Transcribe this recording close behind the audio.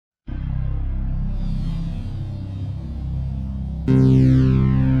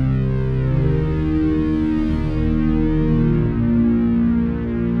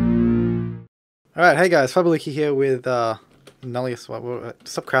Alright, hey guys, Flabaliki here with Nullius.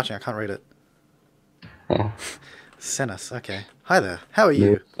 Stop crouching, I can't read it. Oh, Senus, okay. Hi there, how are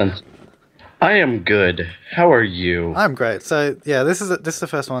you? makes sense. I am good. How are you? I'm great. So, yeah, this is the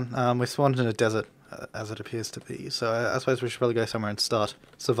first one. We spawned in a desert, as it appears to be. So, I suppose we should probably go somewhere and start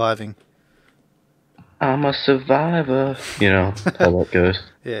surviving. I'm a survivor. You know how that goes.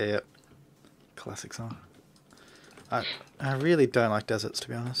 Yeah. Classic song. I really don't like deserts, to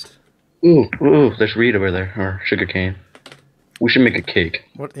be honest. Ooh, there's reed over there, or sugarcane. We should make a cake.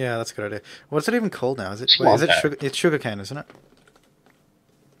 What? Yeah, that's a good idea. What's it even called now? Is it? Swamp Wait, is it hat. sugar? It's sugarcane, isn't it?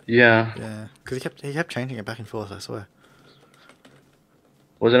 Yeah. Yeah, because he kept changing it back and forth. I swear.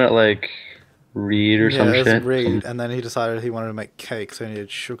 Wasn't it like reed or some Yeah, it was shit? reed, and then he decided he wanted to make cake, so he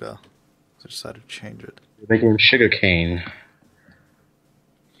needed sugar. So he decided to change it. Making sugarcane.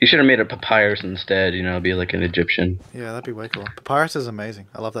 You should have made a papyrus instead, you know, be like an Egyptian. Yeah, that'd be way cool. Papyrus is amazing.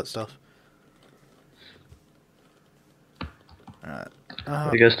 I love that stuff. Alright.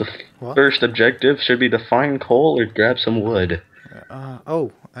 I guess the what? first objective should be to find coal or grab some wood.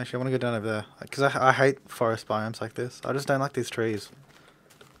 Oh, actually, I want to go down over there. Because I hate forest biomes like this. I just don't like these trees.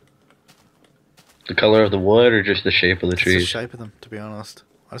 The color of the wood or just the shape of the It's trees? the shape of them, to be honest.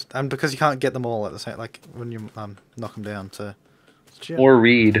 And because you can't get them all at the same, like, when you knock them down, so... Yeah. Or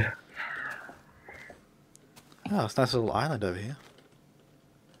reed. Oh, it's a nice little island over here.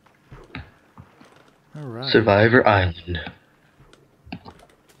 Alright. Survivor Island.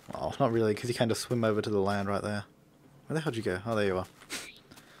 Oh, not really, because you can just swim over to the land right there. Where the hell did you go? Oh, there you are.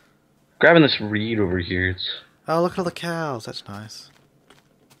 Grabbing this reed over here. It's Oh, look at all the cows. That's nice.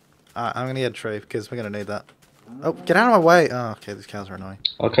 Alright, I'm going to get a tree, because we're going to need that. Oh, get out of my way! Oh, okay, these cows are annoying.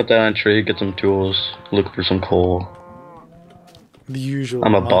 I'll cut down a tree, get some tools, look for some coal. The usual...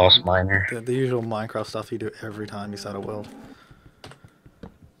 I'm a boss miner. The usual Minecraft stuff you do every time you start a world.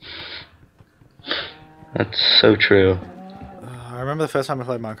 That's so true. I remember the first time I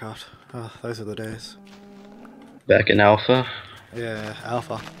played Minecraft. Oh, those are the days. Back in Alpha. Yeah,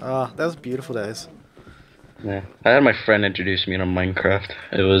 Alpha. Oh, those were beautiful days. Yeah. I had my friend introduce me to Minecraft.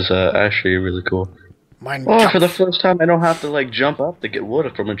 It was actually really cool. Minecraft! Oh, for the first time I don't have to like jump up to get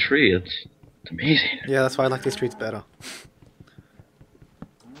wood from a tree. It's amazing. Yeah, that's why I like these streets better.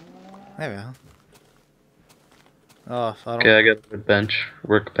 There we are. Oh, I don't... Okay, I got a bench,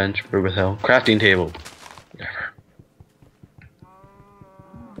 workbench, whatever the hell. Crafting table. Whatever.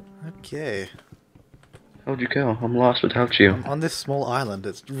 Okay. How'd you go? I'm lost without you. I'm on this small island.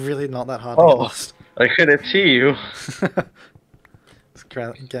 It's really not that hard to get Oh, lost. I couldn't see you. Just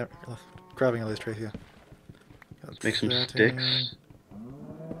grabbing all this tree here. Let's make some 13. sticks.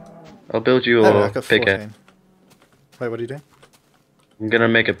 I'll build you Oh, a I've got pickaxe. 14. Wait, what are you doing? I'm gonna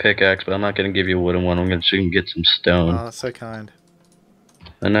make a pickaxe, but I'm not gonna give you a wooden one. I'm gonna so you can get some stone. Oh, that's so kind.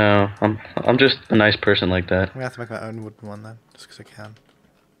 I know. I'm just a nice person like that. I'm gonna have to make my own wooden one then, just because I can.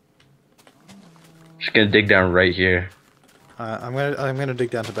 Just gonna dig down right here. I'm gonna dig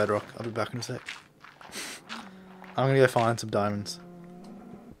down to bedrock. I'll be back in a sec. I'm gonna go find some diamonds.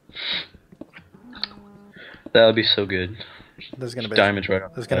 That would be so good. There's gonna be Diamonds right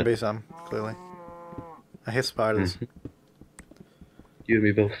off. There's gonna be some, clearly. I hear spiders. You and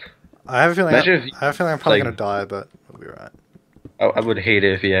me both. I have a feeling. Imagine if I have a feeling I'm probably like- gonna die, but we'll be right. I would hate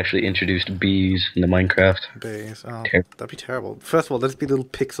it if he actually introduced bees into Minecraft. Bees. Oh, Ter- that'd be terrible. First of all, there'd be little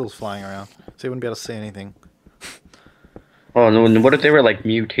pixels flying around, so you wouldn't be able to see anything. Oh no! And what if they were like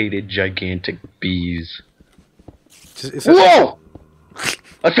mutated gigantic bees? Whoa!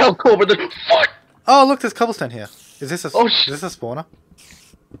 I felt cool, but the fuck! Oh, look, there's cobblestone here. Is this a Oh, is this a spawner?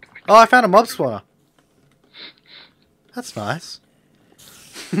 Oh, I found a mob spawner. That's nice.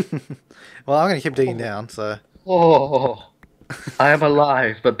 Well, I'm gonna keep digging down. So. Oh, I am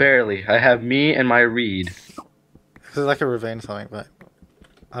alive, but barely. I have me and my reed. This is like a ravine or something, but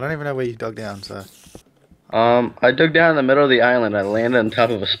I don't even know where you dug down. So. I dug down in the middle of the island. I landed on top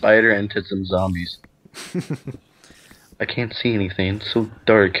of a spider and hit some zombies. I can't see anything. It's so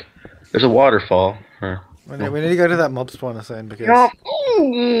dark. There's a waterfall. We need to go to that mob spawner soon because. No.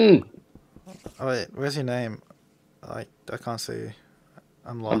 Oh wait, where's your name? I can't see you.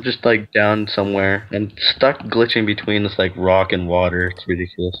 I'm lost. I'm just like down somewhere. I'm stuck glitching between this like rock and water. It's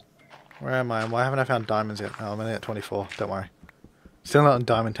ridiculous. Where am I? Why haven't I found diamonds yet? Oh, I'm only at 24. Don't worry. Still not in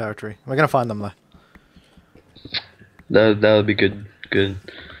diamond territory. We're gonna find them though. That would be good. Good.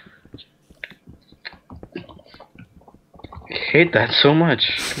 I hate that so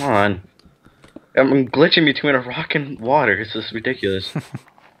much. Come on. I'm glitching between a rock and water. It's just ridiculous.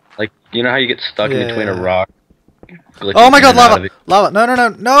 Like, you know how you get stuck in between a rock Oh my god, in and out of lava! it. Lava! No, no, no,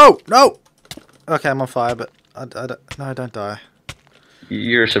 no, no! Okay, I'm on fire, but I don't, no, don't die.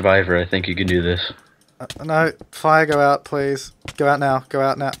 You're a survivor. I think you can do this. No, fire, go out, please. Go out now, go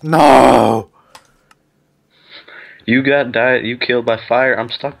out now. No! You got died. You killed by fire. I'm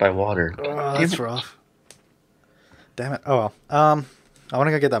stuck by water. Oh, Damn that's it. rough. Damn it. Oh well. I want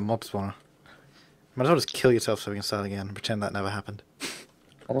to go get that mob spawner. Might as well just kill yourself so we can start again and pretend that never happened.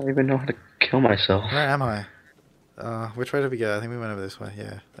 I don't even know how to kill myself. Where am I? Which way did we go? I think we went over this way.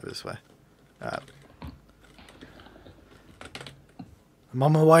 Yeah, over this way. Alright. I'm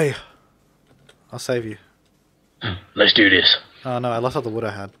on my way. I'll save you. Let's do this. Oh no, I lost all the wood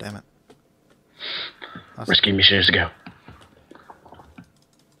I had. Damn it. Risky missions to go.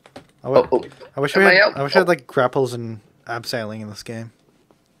 I wish we Am I had. out? I wish I had like grapples and abseiling in this game.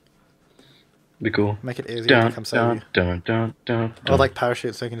 Be cool. Make it easier to come save you. Dun. Or like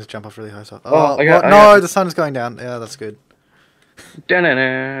parachutes so you can just jump off really high stuff. Oh, I got- what? I No, got- the sun's going down. Yeah, that's good. I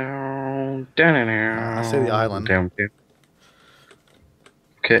see the island.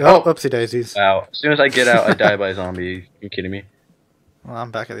 Okay. Oh, Oh, oopsie daisies. wow. As soon as I get out, I die by a zombie. You kidding me? Well, I'm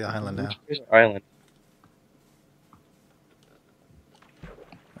back at the island now. Where's our island?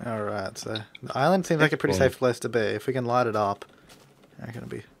 Alright, so the island seems like a pretty safe place to be. If we can light it up, we're gonna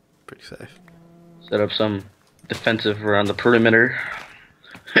be pretty safe. Set up some defensive around the perimeter.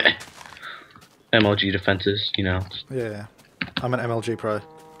 MLG defenses, you know. Yeah, I'm an MLG pro,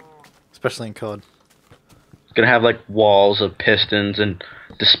 especially in COD. It's gonna have like walls of pistons and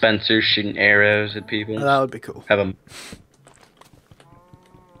dispensers shooting arrows at people. That would be cool. Have them.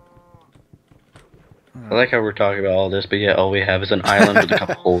 I like how we're talking about all this, but yeah, all we have is an island with a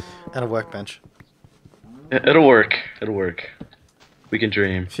couple holes. And a workbench. It'll work. It'll work. We can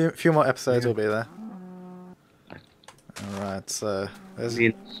dream. Few more episodes will be there. Alright, so there's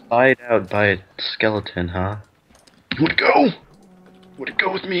Being spied out by a skeleton, huh? You wanna go? Wanna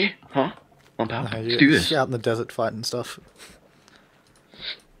go with me? Huh? I'm about. Let's do this. out in the desert fighting stuff.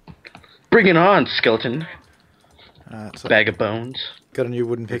 Bring it on, skeleton. Alright, so Bag of bones. got a new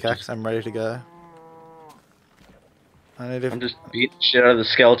wooden pickaxe. I'm ready to go. I'm just beating the shit out of the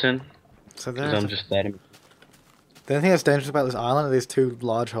skeleton. So Because there's I'm just that. the only thing that's dangerous about this island are these two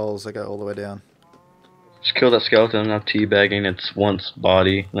large holes that go all the way down. Just kill that skeleton. I'm not teabagging its once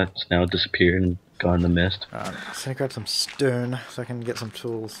body that's now disappeared and gone in the mist. Alright, so I grab some stone so I can get some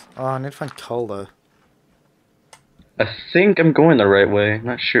tools. Oh, I need to find coal though. I think I'm going the right way.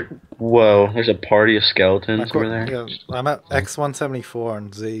 Not sure. Whoa, there's a party of skeletons over there. Yeah, I'm at X174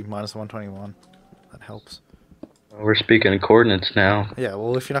 and Z minus 121. That helps. We're speaking in coordinates now. Yeah,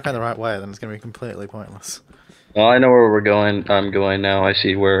 well, if you're not going the right way, then it's going to be completely pointless. Well, I know where we're going. I'm going now. I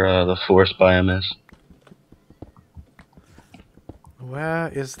see where the forest biome is. Where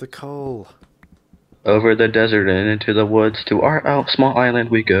is the coal? Over the desert and into the woods to our small island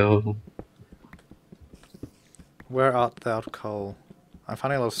we go. Where art thou, coal? I'm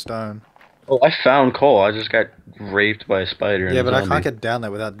finding a lot of stone. Oh, I found coal. I just got raped by a spider. Yeah, and but a I can't zombie. get down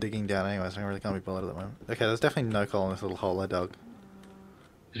there without digging down anyway, so I really can't be bothered at the moment. Okay, there's definitely no coal in this little hole I dug.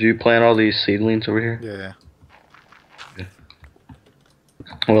 Did you plant all these seedlings over here? Yeah.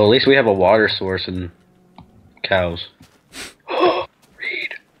 Well, at least we have a water source and cows.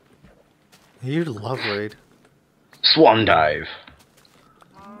 Reed. You love Reed. Swan dive.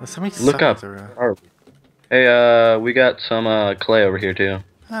 There's so many Look up. suckers around. Where are we? Hey, we got some clay over here too.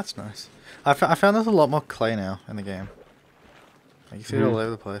 That's nice. I found there's a lot more clay now in the game. Like, you see it all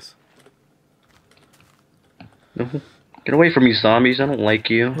over the place. Get away from me, zombies. I don't like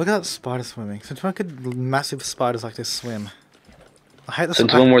you. Look at that spider swimming. Since when could massive spiders like this swim? I hate the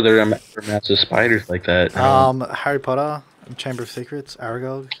Since when were there massive spiders like that? Harry Potter, Chamber of Secrets,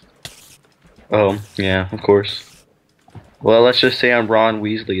 Aragog. Oh, yeah, of course. Well, let's just say I'm Ron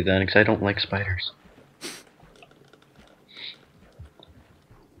Weasley then, because I don't like spiders.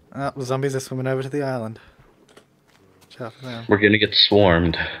 The zombies are swimming over to the island. Watch out for them. We're gonna get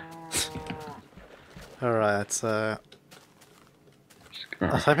swarmed. Alright, so I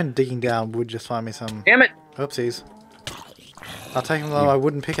was hoping digging down would just find me some. Damn it! Oopsies. I'll take them on my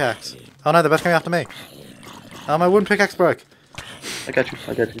wooden pickaxe. Oh no, they're both coming after me. Oh, my wooden pickaxe broke. I got you.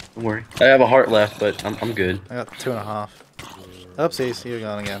 Don't worry. I have a heart left, but I'm good. I got 2.5. Oopsies, you're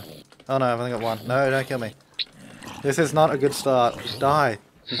gone again. Oh no, I've only got 1. No, don't kill me. This is not a good start. Die.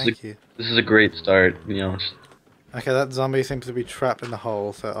 Thank you. This is a great start, you know. Okay, that zombie seems to be trapped in the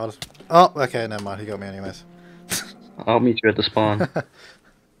hole, so I'll just... Oh, okay, never mind, he got me anyways. I'll meet you at the spawn.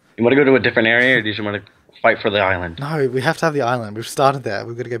 You want to go to a different area, or do you want to fight for the island? No, we have to have the island. We've started there.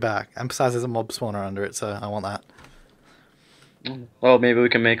 We've got to go back. And besides, there's a mob spawner under it, so I want that. Well, maybe we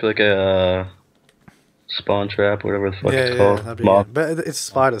can make like a spawn trap, whatever the fuck Yeah, it's yeah, called. that'd be Mob. good. But it's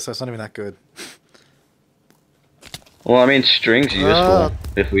spiders, so it's not even that good. Well, I mean, string's useful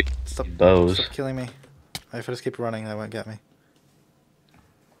if we Stop, need bows. stop killing me. If I just keep running, they won't get me.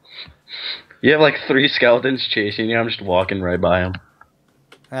 You have like 3 skeletons chasing you. I'm just walking right by them.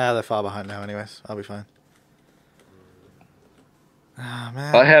 Ah, they're far behind now anyways. I'll be fine. Ah,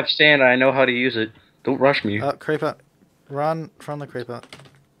 man. I have sand. I know how to use it. Don't rush me. Oh, creeper. Run from the creeper.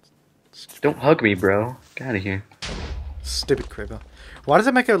 Don't hug me, bro. Get out of here. Stupid creeper. Why does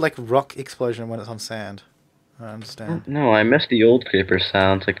it make a like rock explosion when it's on sand? I don't understand. No, I miss the old creeper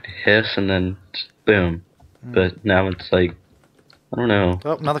sounds, like the hiss and then just boom. But now it's like, I don't know.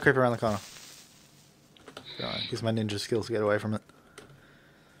 Oh, another creeper around the corner. God, use my ninja skills to get away from it.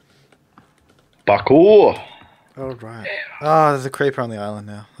 Parkour! Alright. Oh, there's a creeper on the island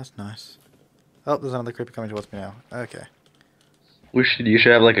now. That's nice. Oh, there's another creeper coming towards me now. Okay. You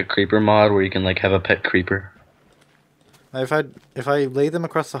should have like a creeper mod where you can like have a pet creeper. If I lead them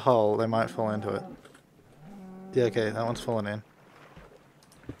across the hole, they might fall into it. Yeah, okay, that one's fallen in.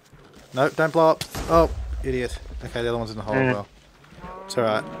 No, don't blow up. Oh, idiot. Okay, the other one's in the hole as well. It's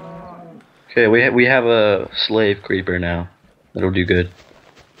alright. Okay, we have a slave creeper now. That'll do good.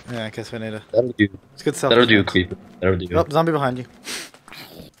 Yeah, I guess we need a... That'll do. It's good self. That'll do, creeper. That'll do. Oh, zombie behind you.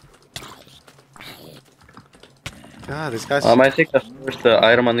 God, these guys... I think the first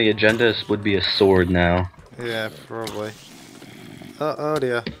item on the agenda would be a sword now. Yeah, probably. Oh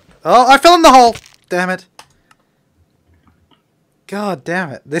dear. Oh, I fell in the hole! Damn it. God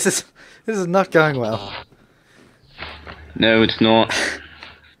damn it. This is not going well. No, it's not.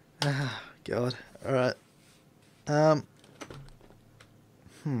 God. Alright.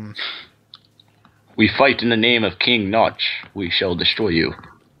 We fight in the name of King Notch. We shall destroy you.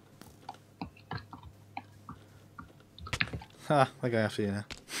 Ah, they're going after you now.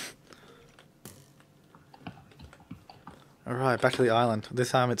 Alright, back to the island. This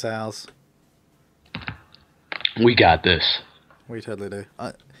time it's ours. We got this. We totally do.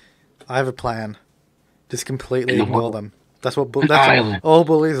 I have a plan. Just completely ignore them. That's what all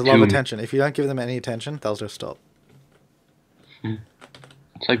bullies love attention. If you don't give them any attention, they'll just stop.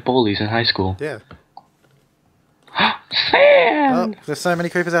 It's like bullies in high school. Yeah. Sand! Oh, there's so many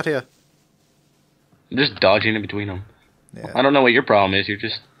creepers out here. I'm just dodging in between them. Yeah. I don't know what your problem is.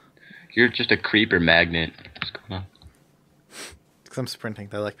 You're just a creeper magnet. What's going on? Because I'm sprinting.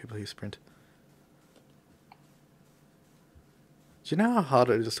 They like people who sprint. Do you know how hard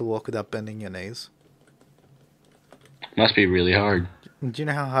it is to walk without bending your knees? Must be really hard. Do you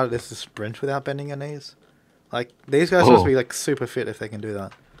know how hard it is to sprint without bending your knees? Like, these guys must be like super fit if they can do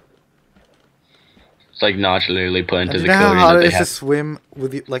that. It's like Notch literally put into And the do you know coding how hard that it they is to have. swim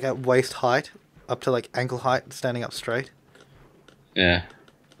with like at waist height, up to like ankle height, standing up straight? Yeah.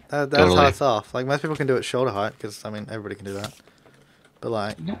 That's Totally. how it's off. Like, most people can do it shoulder height, because, I mean, everybody can do that. But,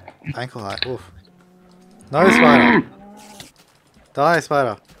 like, ankle height, oof. No, spider! Die,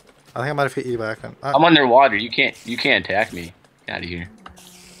 spider! I think I might have hit you by accident. I'm underwater. You can't attack me. Get out of here.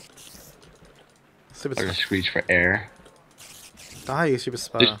 Stupid Or just reach for air. Die, you stupid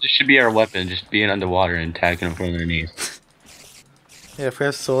spider. This should be our weapon, just being underwater and attacking them from underneath. Yeah, if we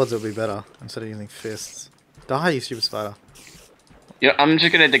have swords, it would be better, instead of using fists. Die, you stupid spider. Yeah, I'm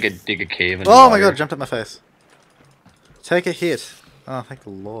just gonna dig a cave in the Oh my water. god, jumped at my face. Take a hit. Oh, thank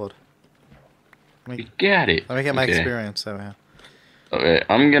the lord. We got it. Let me get my Okay. experience over here. Okay,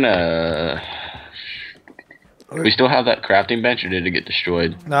 I'm gonna... We still have that crafting bench, or did it get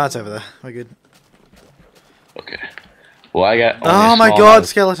destroyed? No, it's over there. We're good. Okay. Well, I got only Oh a my small god, amount of-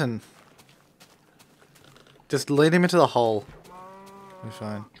 skeleton! Just lead him into the hole. We're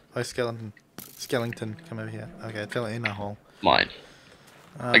fine. Oh, skeleton. Skeleton, come over here. Okay, it fell in a hole. Mine.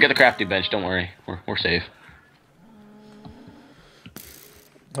 I got the crafting bench, don't worry. We're safe.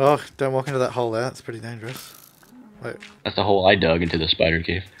 Oh, don't walk into that hole there. That's pretty dangerous. Wait. That's the hole I dug into the spider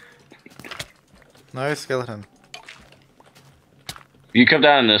cave. No, skeleton. You come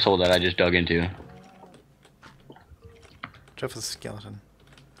down in this hole that I just dug into. Try for the skeleton.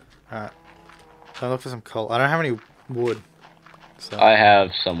 Alright. So look for some coal. I don't have any wood. So I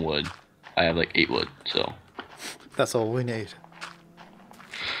have some wood. I have like 8 wood, so... that's all we need.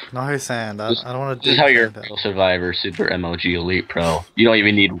 No sand. I don't want to do This is how you're sand a out. survivor, super MLG elite pro. You don't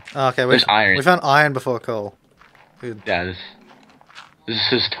even need... Oh, okay, There's iron. we found iron before coal. Good. Yeah, this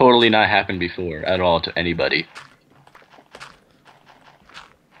has totally not happened before at all to anybody.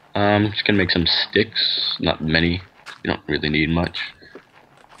 I'm just gonna make some sticks. Not many. You don't really need much.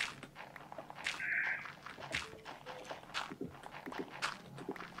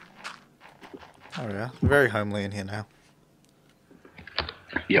 Oh yeah, very homely in here now.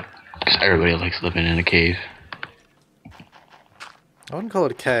 Yep. Because everybody likes living in a cave. I wouldn't call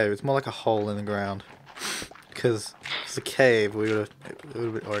it a cave. It's more like a hole in the ground. Because if it's a cave, it would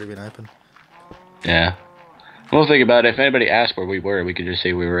have already been open. Yeah. Well, think about it. If anybody asked where we were, we could just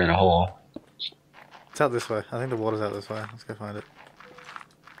say we were in a hole. It's out this way. I think the water's out this way. Let's go find it.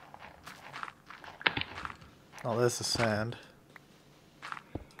 Oh, there's the sand.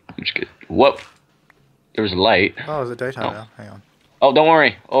 Which good. Whoa. There was a light. Oh, is it daytime now? Hang on. Oh, don't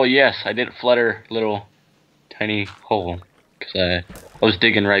worry. Oh, yes. I didn't flood our little tiny hole. Because I was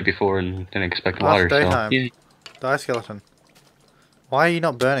digging right before and didn't expect water. It's daytime. So, yeah. Die, skeleton. Why are you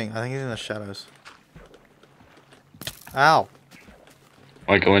not burning? I think he's in the shadows. Ow.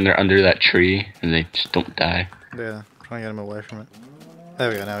 I go in there under that tree and they just don't die. Yeah, trying to get him away from it. There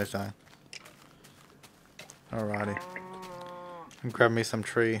we go, now he's dying. Alrighty. And grab me some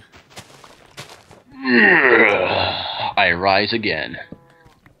tree. I rise again.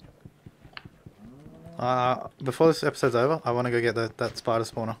 Before this episode's over, I want to go get that spider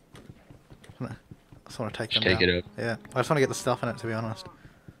spawner. I just want to take them Take down. it up. Yeah, I just want to get the stuff in it, to be honest.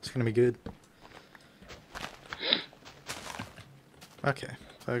 It's going to be good. Okay,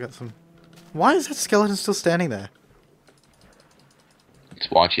 so I got some... Why is that skeleton still standing there? It's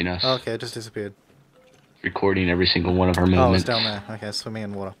watching us. Oh, okay, it just disappeared. Recording every single one of our Oh, movements. it's down there. Okay, swimming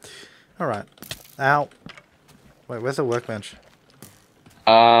in water. Alright. Ow. Wait, where's the workbench?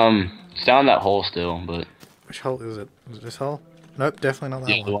 It's down that hole still, but... Which hole is it? Is it this hole? Nope, definitely not that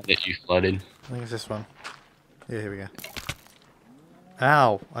Yeah, one. the one that you flooded. I think it's this one. Yeah, here we go.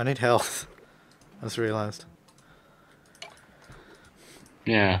 Ow, I need health. I just realised.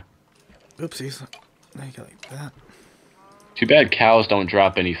 Yeah. Oopsies. There you go, like that. Too bad cows don't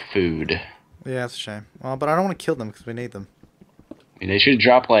drop any food. Yeah, that's a shame. Well, but I don't want to kill them because we need them. I mean, they should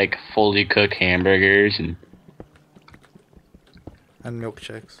drop, like, fully cooked hamburgers and... And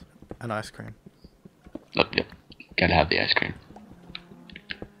milkshakes. And ice cream. Oh, yep. Gotta have the ice cream.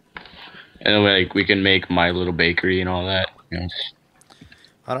 And then, like, we can make my little bakery and all that. You know,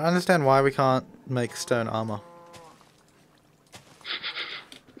 I don't understand why we can't make stone armor.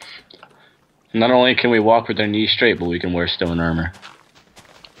 not only can we walk with our knees straight, but we can wear stone armor.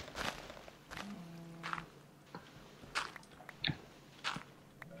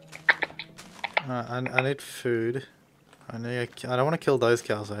 I need food. I don't want to kill those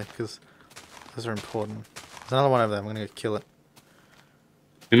cows though, because those are important. There's another one over there. I'm gonna go kill it.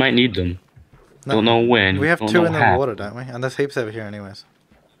 We might need them. No, don't know when. We have don't two know in the how. water, don't we? And there's heaps over here, anyways.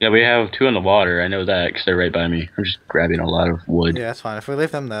 Yeah, we have 2 in the water. I know that because they're right by me. I'm just grabbing a lot of wood. Yeah, that's fine. If we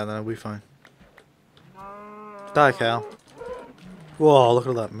leave them there, then it'll be fine. Die, cow. Whoa, look at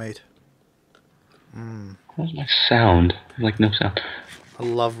all that meat. Mmm. What's my sound? Like no sound. I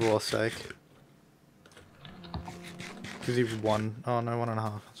love raw steak. Gives you 1. Oh no,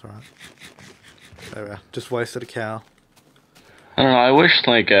 1.5. That's alright. There we are. Just wasted a cow. I don't know. I wish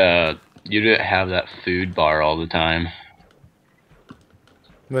like you didn't have that food bar all the time.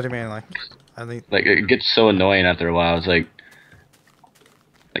 What do you mean? Like, I think. Like it gets so annoying after a while. It's like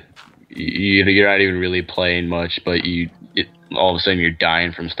you're not even really playing much, but all of a sudden you're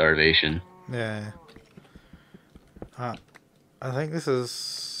dying from starvation. Yeah. I think this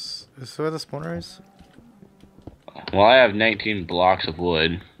is where the spawner is? Well, I have 19 blocks of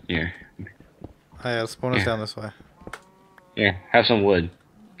wood. Here. Oh yeah, the spawner's down this way. Here, have some wood.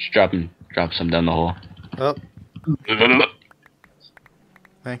 Just drop some down the hole. Oh,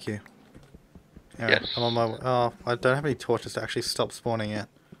 thank you. Alright, Yes. I'm on my way. Oh, I don't have any torches to actually stop spawning yet.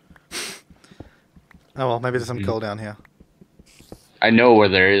 Oh well, maybe there's some coal down here. I know where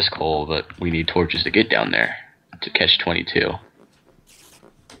there is coal, but we need torches to get down there to catch 22.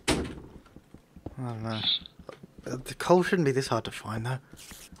 I don't know. The coal shouldn't be this hard to find though.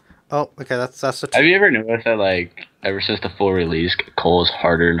 Oh, okay, that's the. Have you ever noticed that, like, ever since the full release, coal is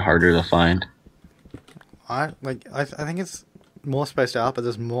harder and harder to find? I think it's more spaced out, but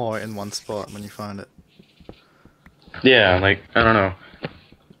there's more in one spot when you find it. Yeah, like, I don't know.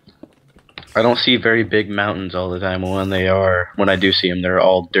 I don't see very big mountains all the time. When I do see them, they're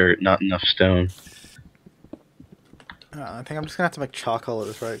all dirt, not enough stone. I think I'm just gonna have to make charcoal at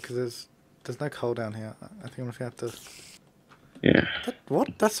this rate because there's no coal down here. I think I'm just gonna have to. Yeah.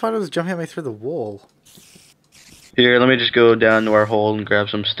 What? That spider was jumping at me through the wall. Here, let me just go down to our hole and grab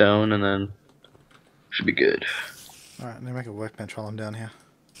some stone, and then should be good. Alright, let me make a workbench while I'm down here.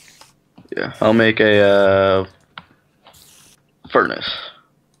 Yeah, I'll make a furnace.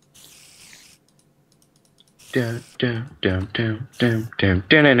 Dun, dun, dun, dun, dun, dun,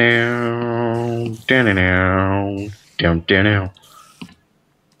 dun, dun, dun, dun, dun, dun, dun, dun.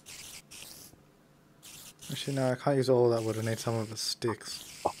 Actually, no, I can't use all of that wood. I need some of the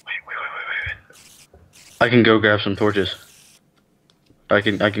sticks. Oh, wait. I can go grab some torches. I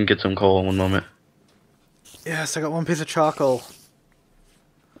can get some coal in one moment. Yes, I got 1 piece of charcoal.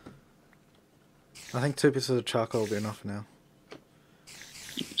 I think 2 pieces of charcoal will be enough now.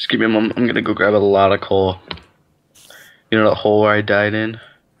 Just give me a moment. I'm gonna go grab a lot of coal. You know that hole where I died in?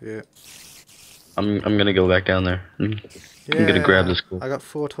 Yeah. I'm gonna go back down there. I'm gonna grab this coal. I got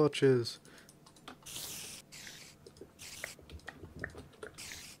 4 torches.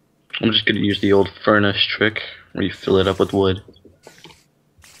 I'm just gonna use the old furnace trick where you fill it up with wood.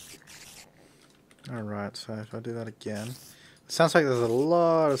 Alright, so if I do that again... It sounds like there's a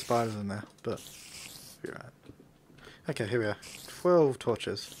lot of spiders in there, but... You're right. Okay, here we are. 12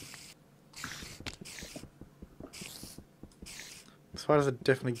 torches. Spiders are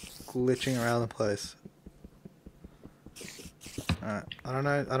definitely glitching around the place. Alright, I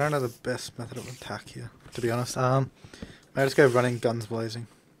don't know the best method of attack here, to be honest. Maybe I just go running guns blazing.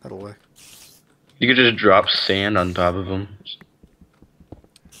 That'll work. You could just drop sand on top of them.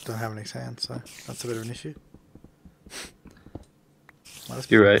 Don't have any sand, so that's a bit of an issue.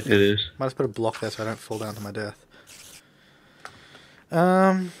 You're right, it is. Might just put a block there so I don't fall down to my death.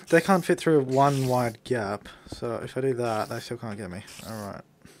 They can't fit through one wide gap, so if I do that, they still can't get me. Alright.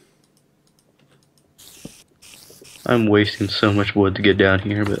 I'm wasting so much wood to get down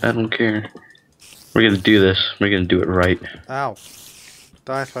here, but I don't care. We're gonna do this. We're gonna do it right. Ow.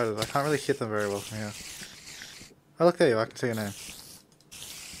 Die spiders. I can't really hit them very well from here. Oh, look, there you are. I can see your name.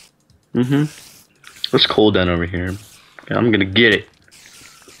 What's coal down over here? Okay, I'm gonna get it.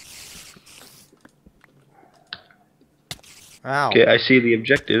 Ow. Okay, I see the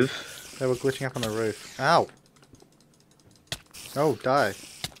objective. They were glitching up on the roof. Ow. Oh, die.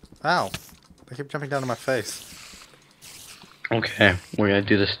 Ow. They keep jumping down to my face. Okay, we're gonna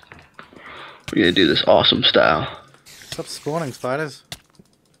do this. We're gonna do this awesome style. Stop spawning, spiders.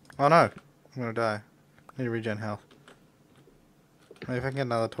 Oh no. I'm gonna die. Need to regen health. Maybe if I can get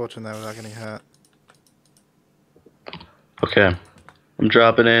another torch in there without getting hurt. Okay, I'm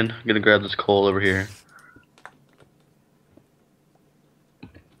dropping in. I'm gonna grab this coal over here.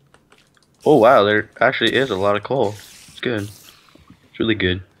 Oh wow, there actually is a lot of coal. It's good. It's really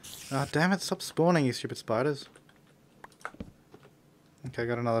good. Oh damn it, stop spawning, you stupid spiders. Okay,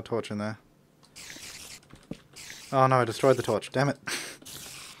 got another torch in there. Oh no, I destroyed the torch. Damn it.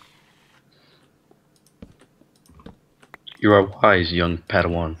 You are wise, young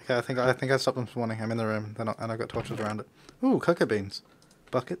Padawan. Okay, I think I stopped them spawning. I'm in the room, and I got torches around it. Ooh, cocoa beans,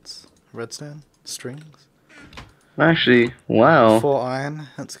 buckets, redstone, strings. Actually, wow. 4 iron.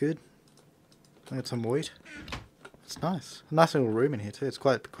 That's good. I got some wheat. It's nice. A nice little room in here too. It's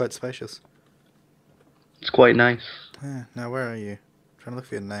quite spacious. It's quite nice. Yeah. Now where are you? I'm trying to look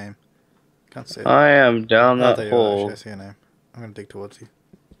for your name. Can't see it. I am down Oh, that there you are. Actually, hole. I see your name. I'm gonna dig towards you.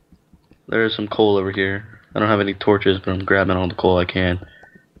 There's some coal over here. I don't have any torches, but I'm grabbing all the coal I can.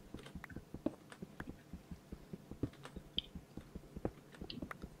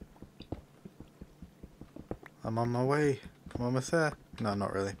 I'm on my way. I'm almost there. No,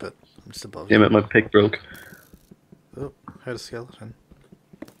 not really, but I'm just above Damn you. it, my pick broke. Oh, heard a skeleton.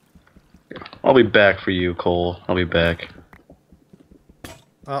 I'll be back for you, Cole. I'll be back.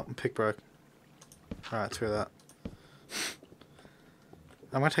 Oh, my pick broke. Alright, screw that.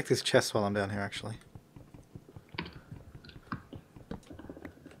 I'm gonna take this chest while I'm down here, actually.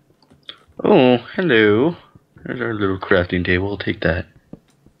 Oh, hello. There's our little crafting table. I'll take that.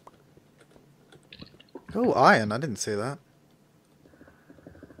 Oh, iron. I didn't see that.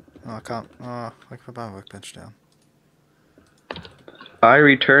 Oh, I can't. Oh, I can put my workbench down. I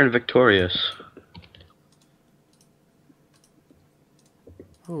return victorious.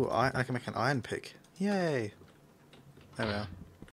 Oh, I can make an iron pick. Yay. There we are.